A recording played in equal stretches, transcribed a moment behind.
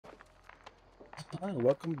Hi,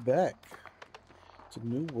 welcome back to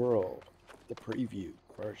New World, the preview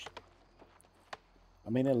version. I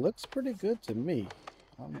mean, it looks pretty good to me.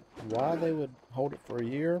 Why they would hold it for a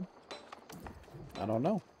year, I don't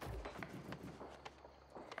know.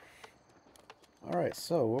 All right,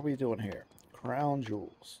 so what are we doing here? Crown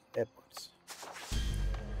Jewels, Edwards.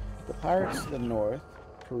 The pirates to the north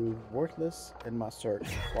proved worthless in my search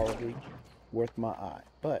for quality worth my eye.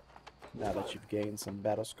 But now that you've gained some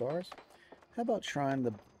battle scars, how about trying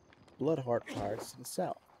the Bloodheart pirates to the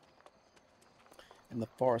south? In the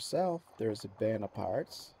far south, there is a band of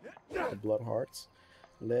pirates, the Bloodhearts,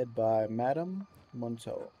 led by Madame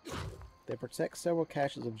Monteau. They protect several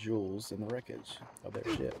caches of jewels in the wreckage of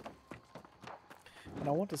their ship, and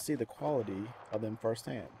I want to see the quality of them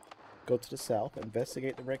firsthand. Go to the south,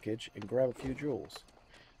 investigate the wreckage, and grab a few jewels.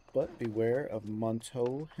 But beware of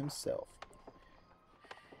Monteau himself.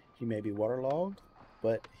 He may be waterlogged,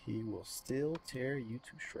 but he will still tear you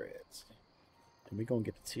to shreds. And we're going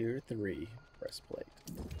to get the tier 3 breastplate.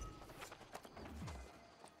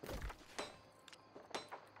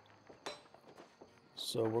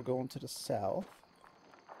 So we're going to the south.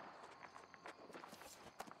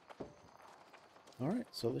 Alright,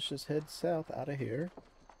 so let's just head south out of here.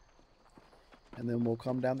 And then we'll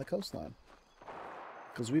come down the coastline.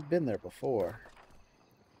 Because we've been there before.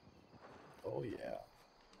 Oh yeah.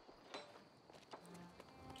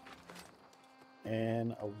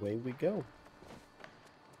 And away we go.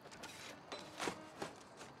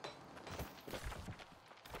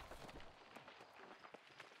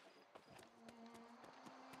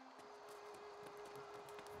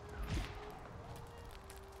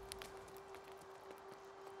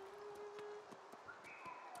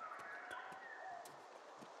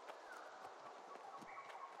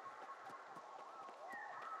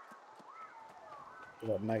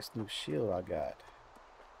 What a nice new shield I got.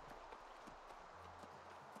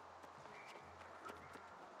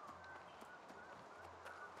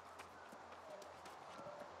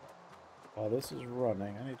 While this is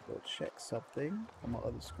running, I need to go check something on my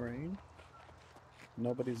other screen.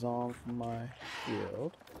 Nobody's on from my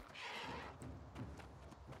field.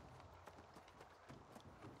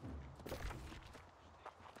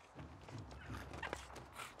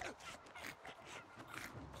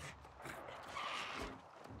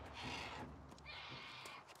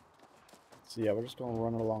 So yeah, we're just gonna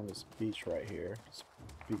run along this beach right here. This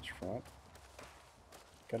beachfront.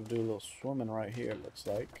 Gotta do a little swimming right here, it looks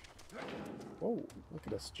like. Whoa, look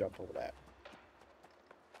at us jump over that.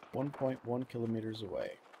 1.1 kilometers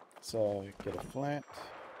away. So get a flint.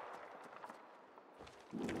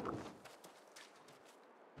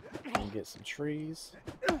 And get some trees.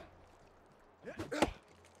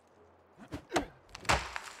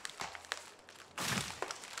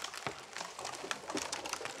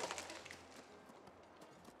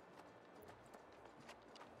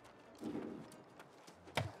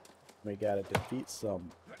 We gotta defeat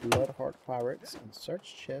some Bloodheart pirates and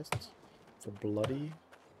search chests for bloody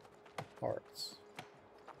hearts.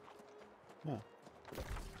 Huh.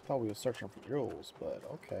 Thought we were searching for jewels, but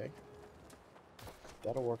okay.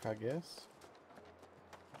 That'll work, I guess.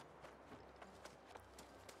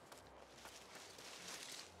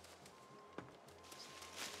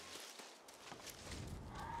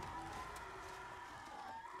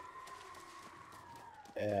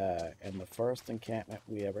 And the first encampment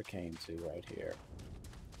we ever came to right here.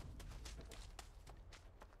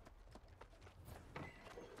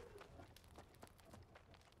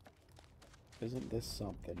 Isn't this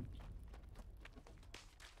something?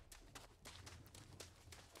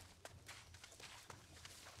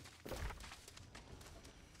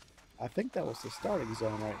 I think that was the starting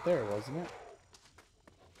zone right there, wasn't it?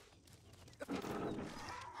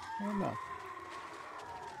 I don't know.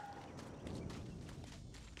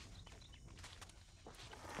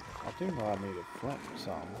 I do know I need a flint or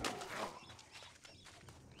something.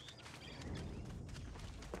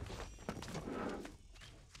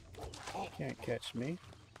 Can't catch me.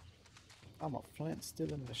 I'm a flint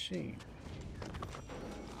stealing machine.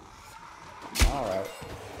 Alright.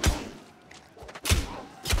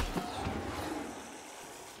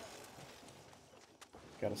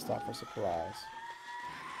 Gotta stop for supplies.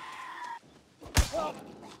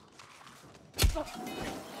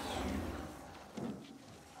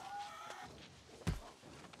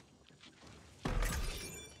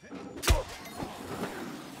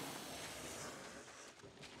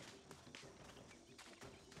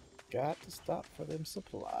 Got to stop for them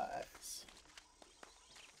supplies.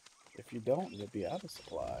 If you don't, you'll be out of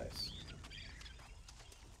supplies.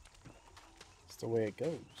 It's the way it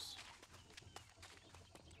goes.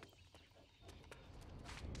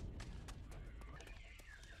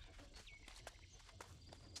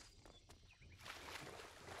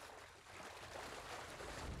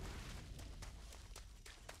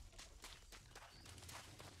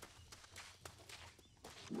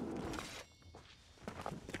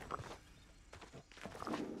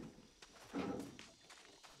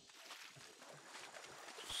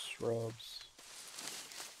 shrubs.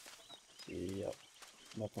 Yep,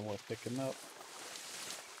 nothing worth picking up.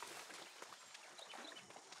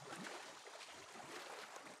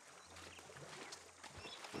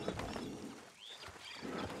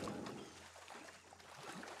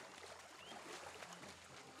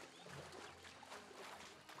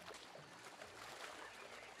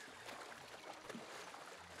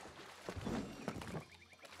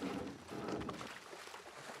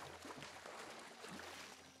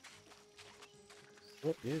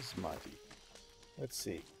 What is mighty? Let's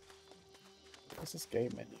see. What's this game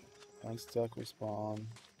menu? Unstuck, respawn,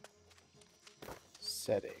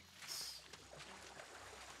 settings,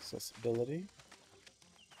 accessibility,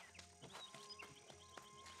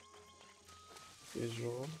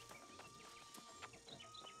 visual,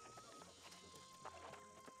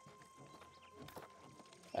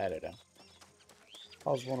 I don't know. I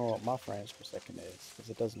was wondering what my frames per second is, because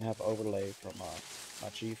it doesn't have overlay from my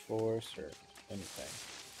GeForce or anything.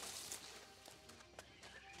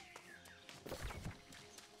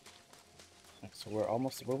 So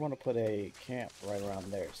we want to put a camp right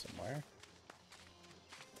around there somewhere.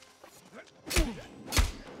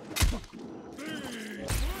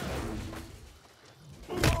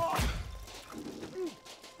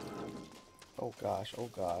 Oh gosh, oh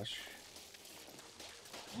gosh.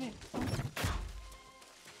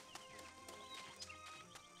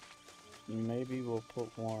 Maybe we'll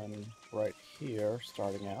put one right here,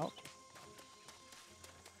 starting out.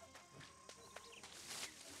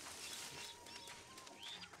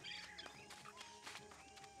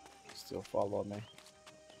 Still follow me.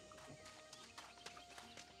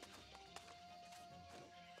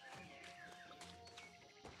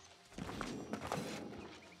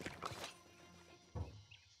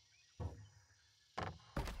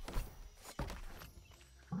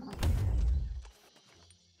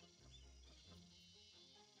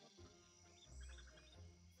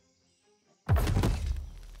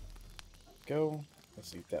 Go.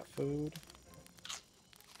 Let's eat that food.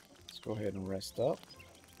 Let's go ahead and rest up.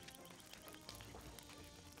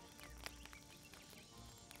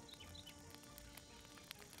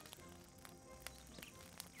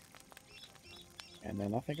 And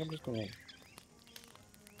then I think I'm just going to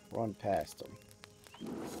run past them.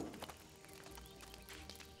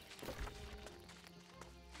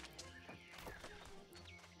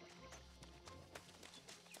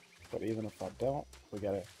 But even if I don't, we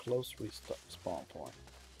got a close respawn point.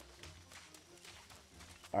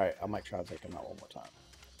 Alright, I might try to take them out one more time.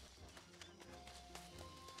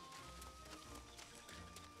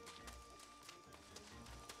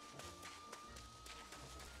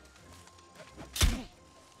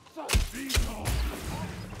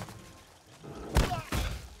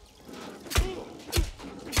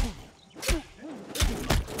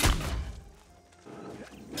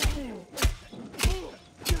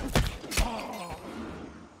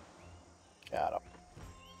 Got him.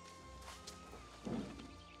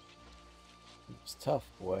 It's tough,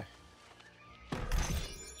 boy.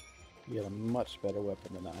 You got a much better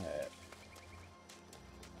weapon than I had.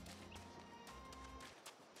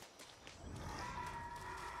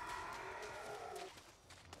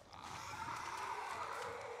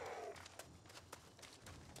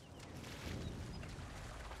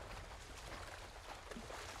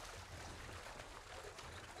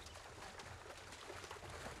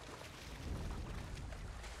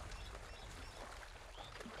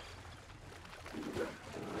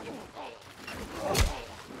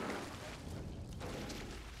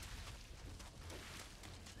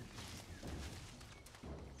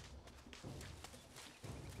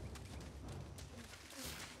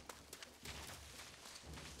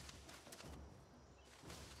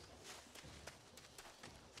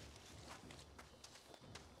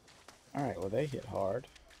 Alright, well they hit hard.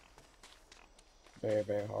 Very,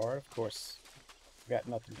 very hard. Of course, got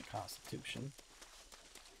nothing to Constitution.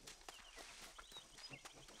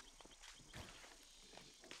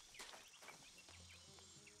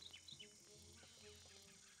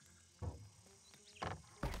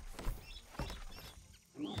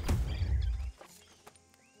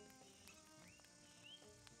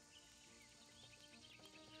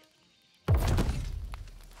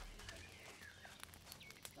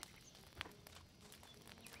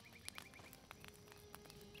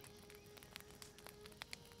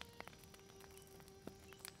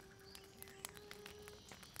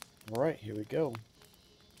 Alright, here we go.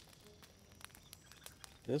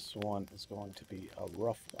 This one is going to be a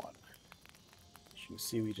rough one. As you can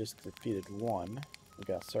see, we just defeated one. We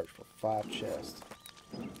got to search for 5 chests.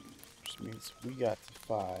 Which means we got to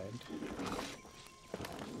find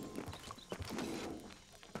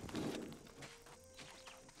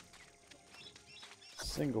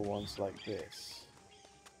single ones like this.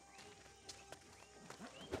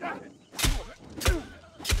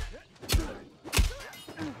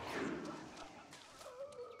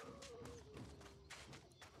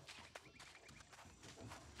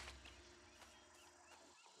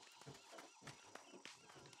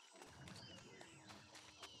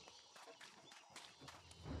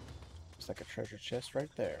 Looks like a treasure chest right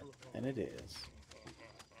there, and it is.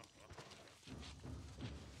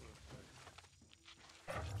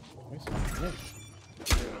 Where's the flint?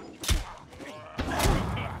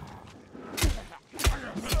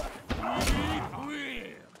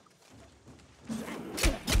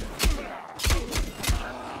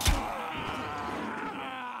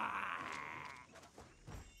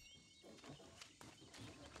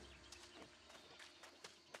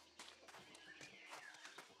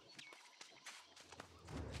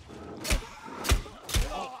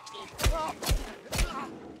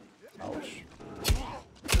 Ouch.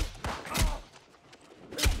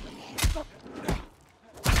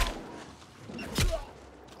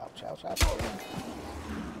 Ouch, ouch, ouch.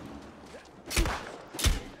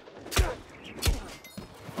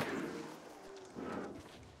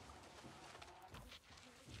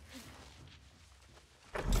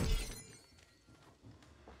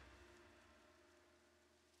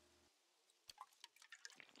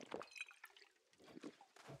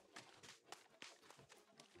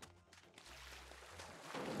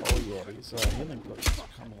 Oh yeah, these healing potions are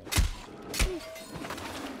coming in.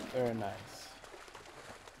 Very nice.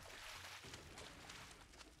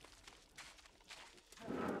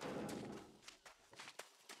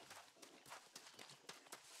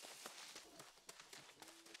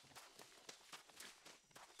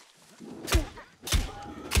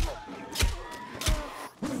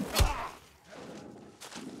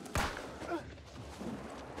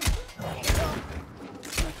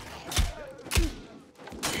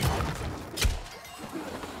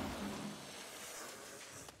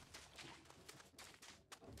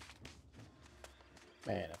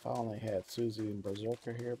 Man, if I only had Susie and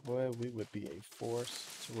Berserker here, boy, we would be a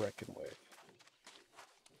force to reckon with.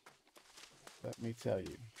 Let me tell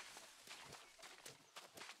you.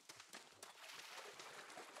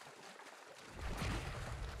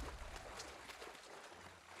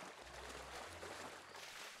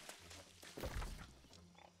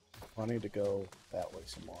 I need to go that way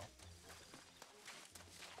some more.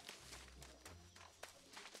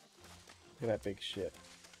 Look at that big ship.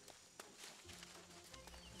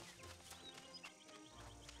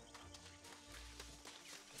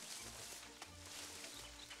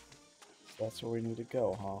 That's where we need to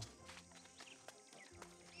go, huh?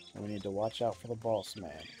 And we need to watch out for the boss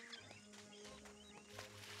man.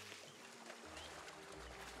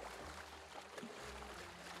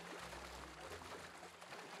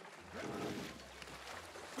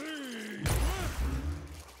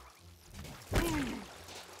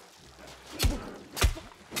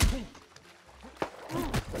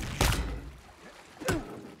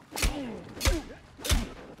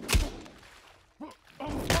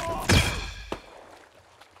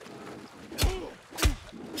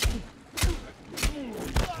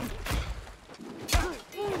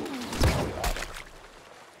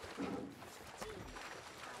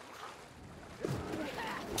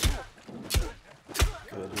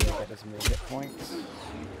 Some more hit points.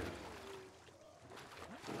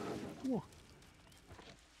 Ooh.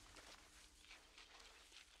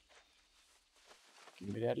 Give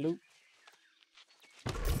me that loot.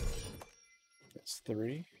 That's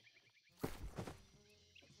 3.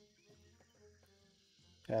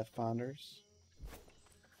 Pathfinders.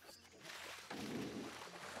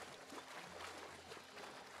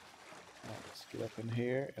 Right, let's get up in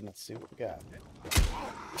here and let's see what we got.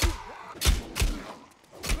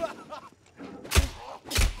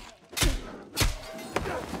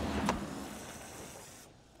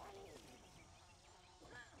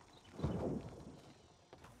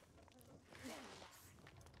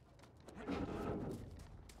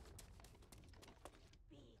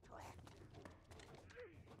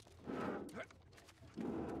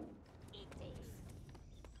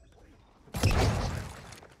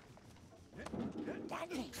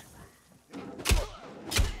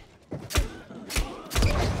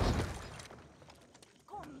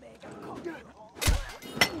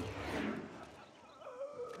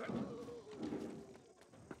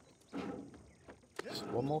 Just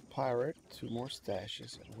one more pirate, 2 more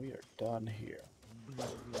stashes, and we are done here.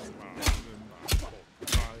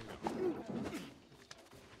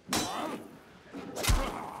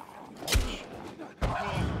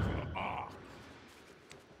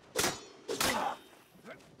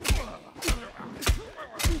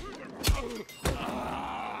 Ouch.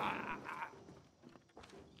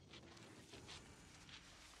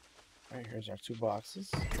 There's our 2 boxes.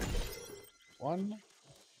 1.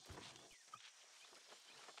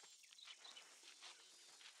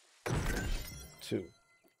 2.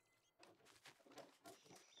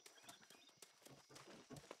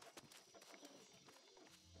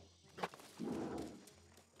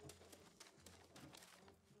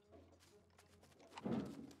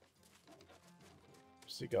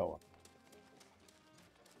 Where's he going?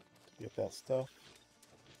 Get that stuff.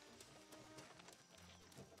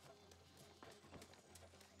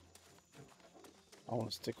 I want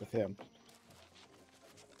to stick with him.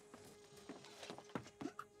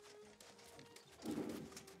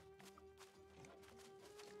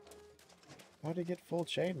 How'd he get full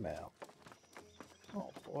chainmail? Oh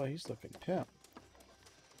boy, he's looking pimp.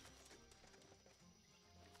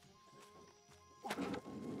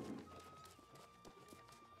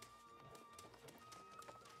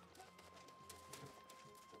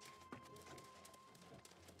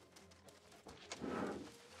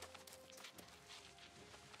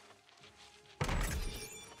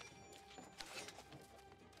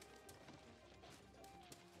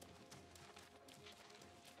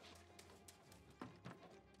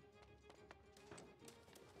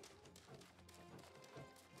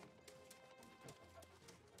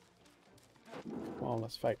 Come on,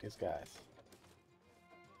 let's fight these guys.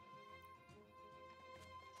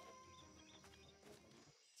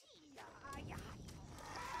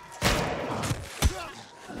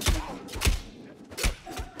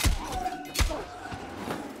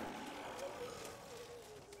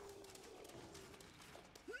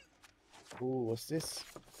 Ooh, what's this?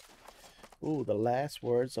 Ooh, the last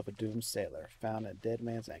words of a doomed sailor, found at Dead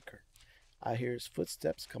Man's Anchor. I hear his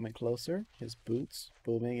footsteps coming closer, his boots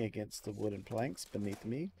booming against the wooden planks beneath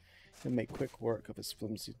me. He'll make quick work of his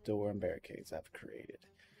flimsy door and barricades I've created.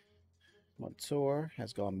 Montour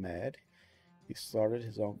has gone mad. He slaughtered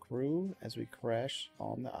his own crew as we crash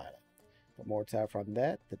on the island. But more time from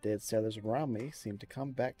that, the dead sailors around me seem to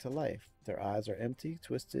come back to life. Their eyes are empty,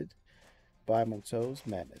 twisted by Montour's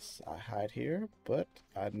madness. I hide here, but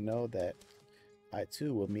I know that I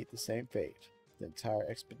too will meet the same fate. The entire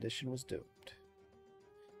expedition was doomed.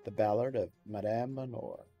 The Ballad of Madame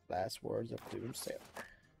Lenore. Last words of doomed sailor.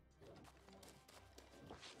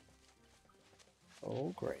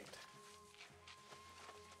 Oh, great.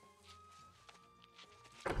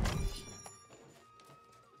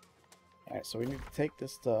 Alright, so we need to take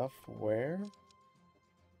this stuff where?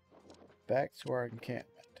 Back to our encampment.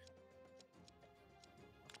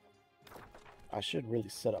 I should really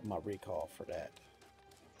set up my recall for that.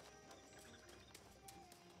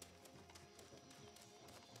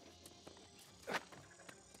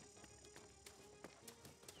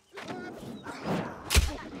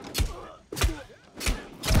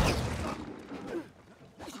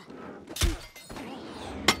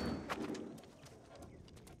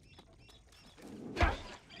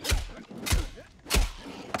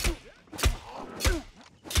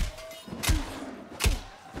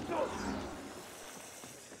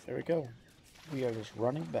 There we go. We are just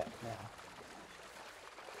running back now.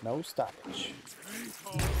 No stoppage.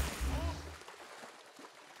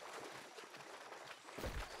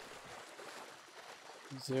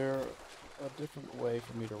 Is there a different way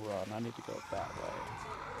for me to run? I need to go that way.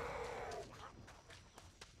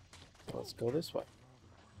 Let's go this way.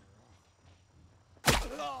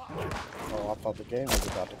 Oh, I thought the game was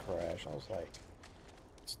about to crash. I was like,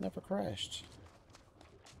 it's never crashed.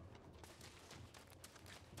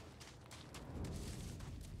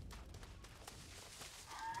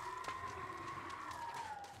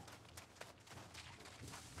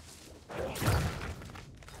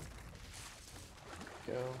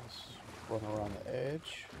 Go, let's run around the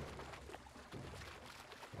edge.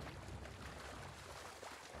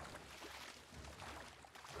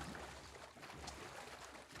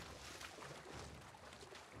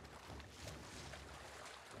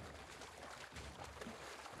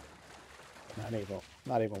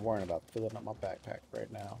 Not even worrying about filling up my backpack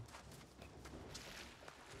right now.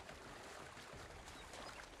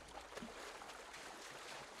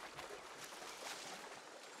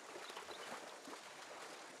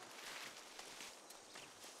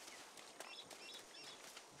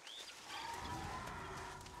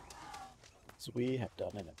 So we have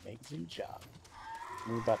done an amazing job.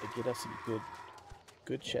 We're about to get us a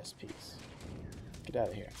good chess piece. Get out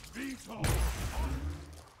of here.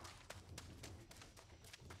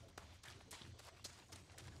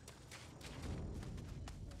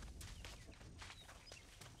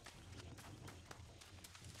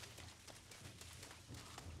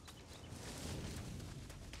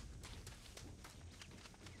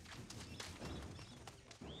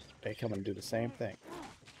 They come and do the same thing.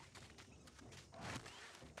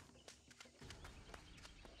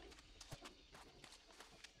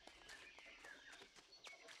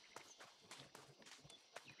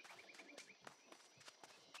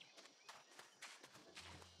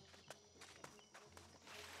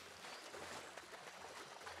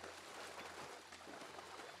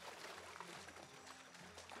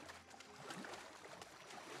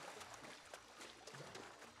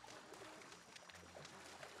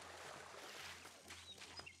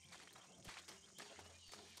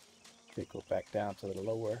 Okay, go back down to the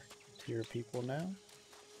lower tier people now.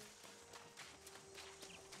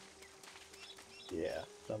 Yeah,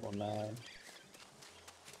 level 9.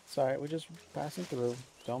 It's alright, we're just passing through.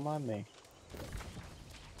 Don't mind me.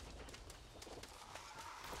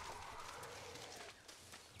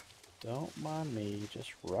 Don't mind me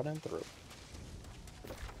just running through.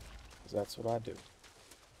 Because that's what I do.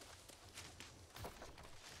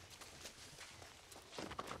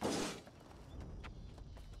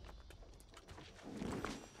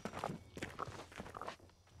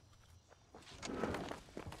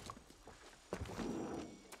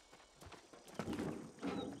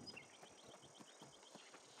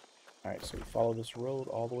 Alright, so we follow this road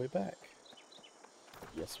all the way back.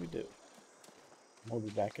 Yes, we do. We'll be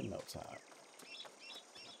back in no time.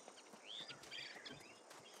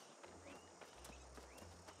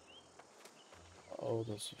 Oh,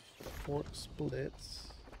 there's fork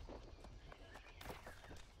splits.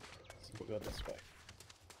 So we'll go this way.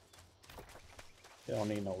 You don't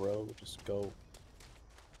need no road, just go.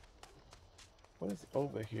 What is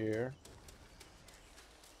over here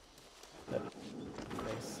that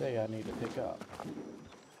they say I need to pick up?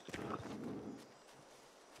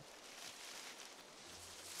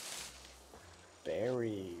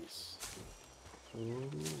 Berries. Ooh,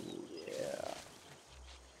 yeah.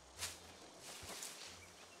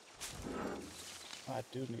 I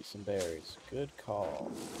do need some berries. Good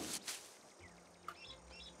call.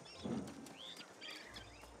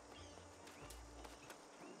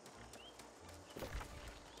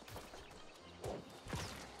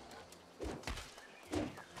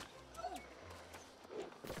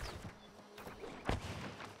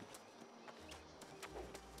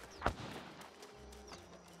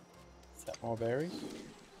 Is that more berries?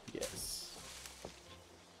 Yes.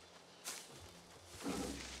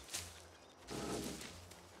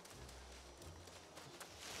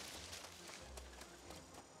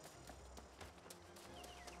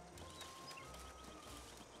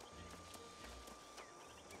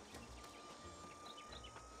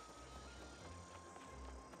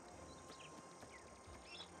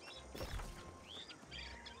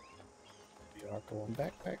 We are going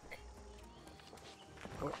backpack.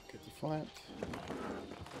 Oh, get the flint.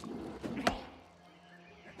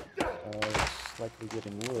 It's likely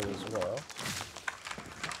getting wood as well.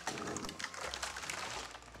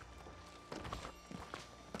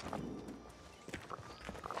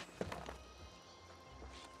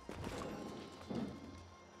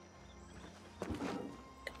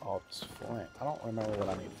 Oh, it's flint. I don't remember what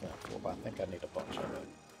I need flint for, but I think I need a bunch of it.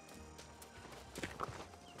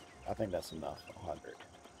 I think that's enough. 100.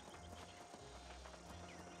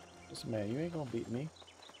 This man, you ain't gonna beat me.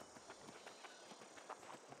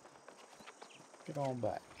 Get on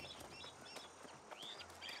back.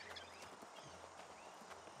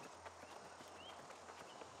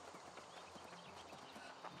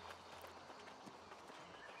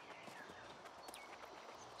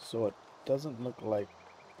 So it doesn't look like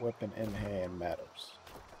weapon in hand matters.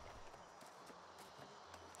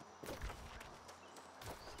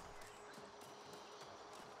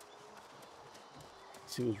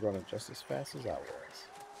 He was running just as fast as I was.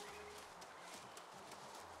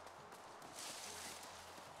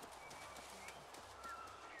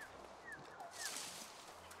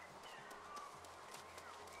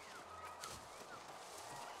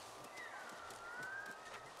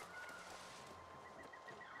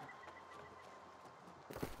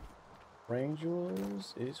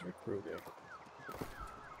 Rangers is recruiting.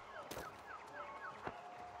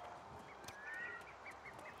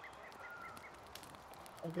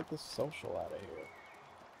 I'll get this social out of here.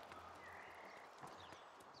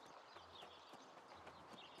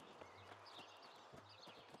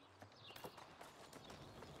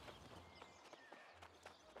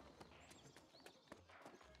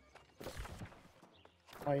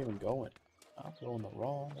 Am I even going? I'm going the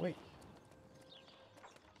wrong way.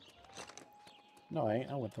 No, I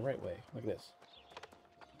ain't. I went the right way. Look at this.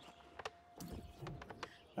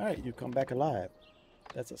 Alright, you come back alive.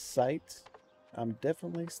 That's a sight I'm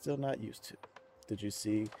definitely still not used to. Did you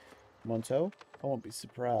see Monto? I won't be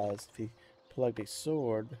surprised if he plugged a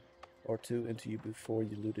sword or two into you before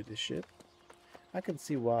you looted his ship. I can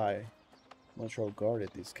see why Montreux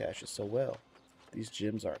guarded these caches so well. These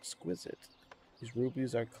gems are exquisite. These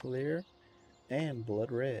rubies are clear and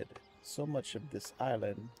blood red. So much of this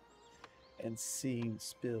island and scene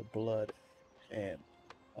spill blood and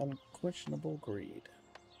unquestionable greed.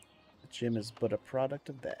 The gem is but a product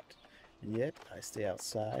of that, and yet I stay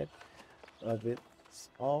outside of it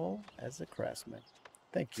all as a craftsman.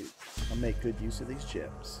 Thank you. I'll make good use of these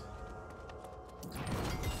gems.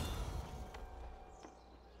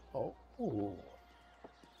 Oh, Ooh.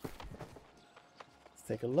 Let's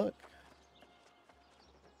take a look.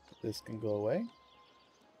 This can go away.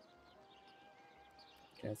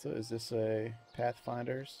 Cancel. Is this a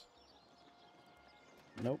Pathfinders?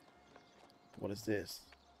 Nope. What is this?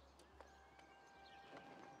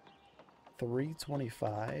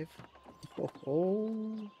 325.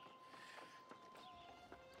 Oh.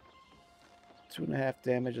 2.5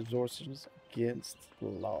 damage absorptions against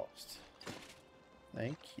Lost.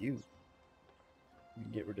 Thank you. We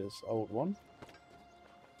can get rid of this old one.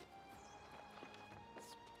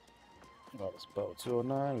 Oh, this bow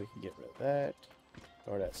 209. We can get rid of that.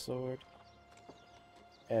 Or that sword.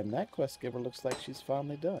 And that quest giver looks like she's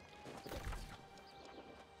finally done.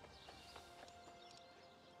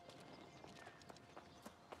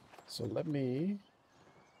 So let me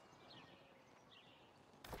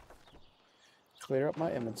clear up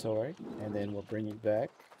my inventory, and then we'll bring you back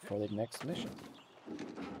for the next mission.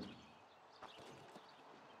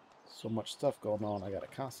 So much stuff going on, I gotta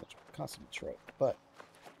concentrate. But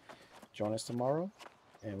join us tomorrow,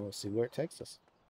 and we'll see where it takes us.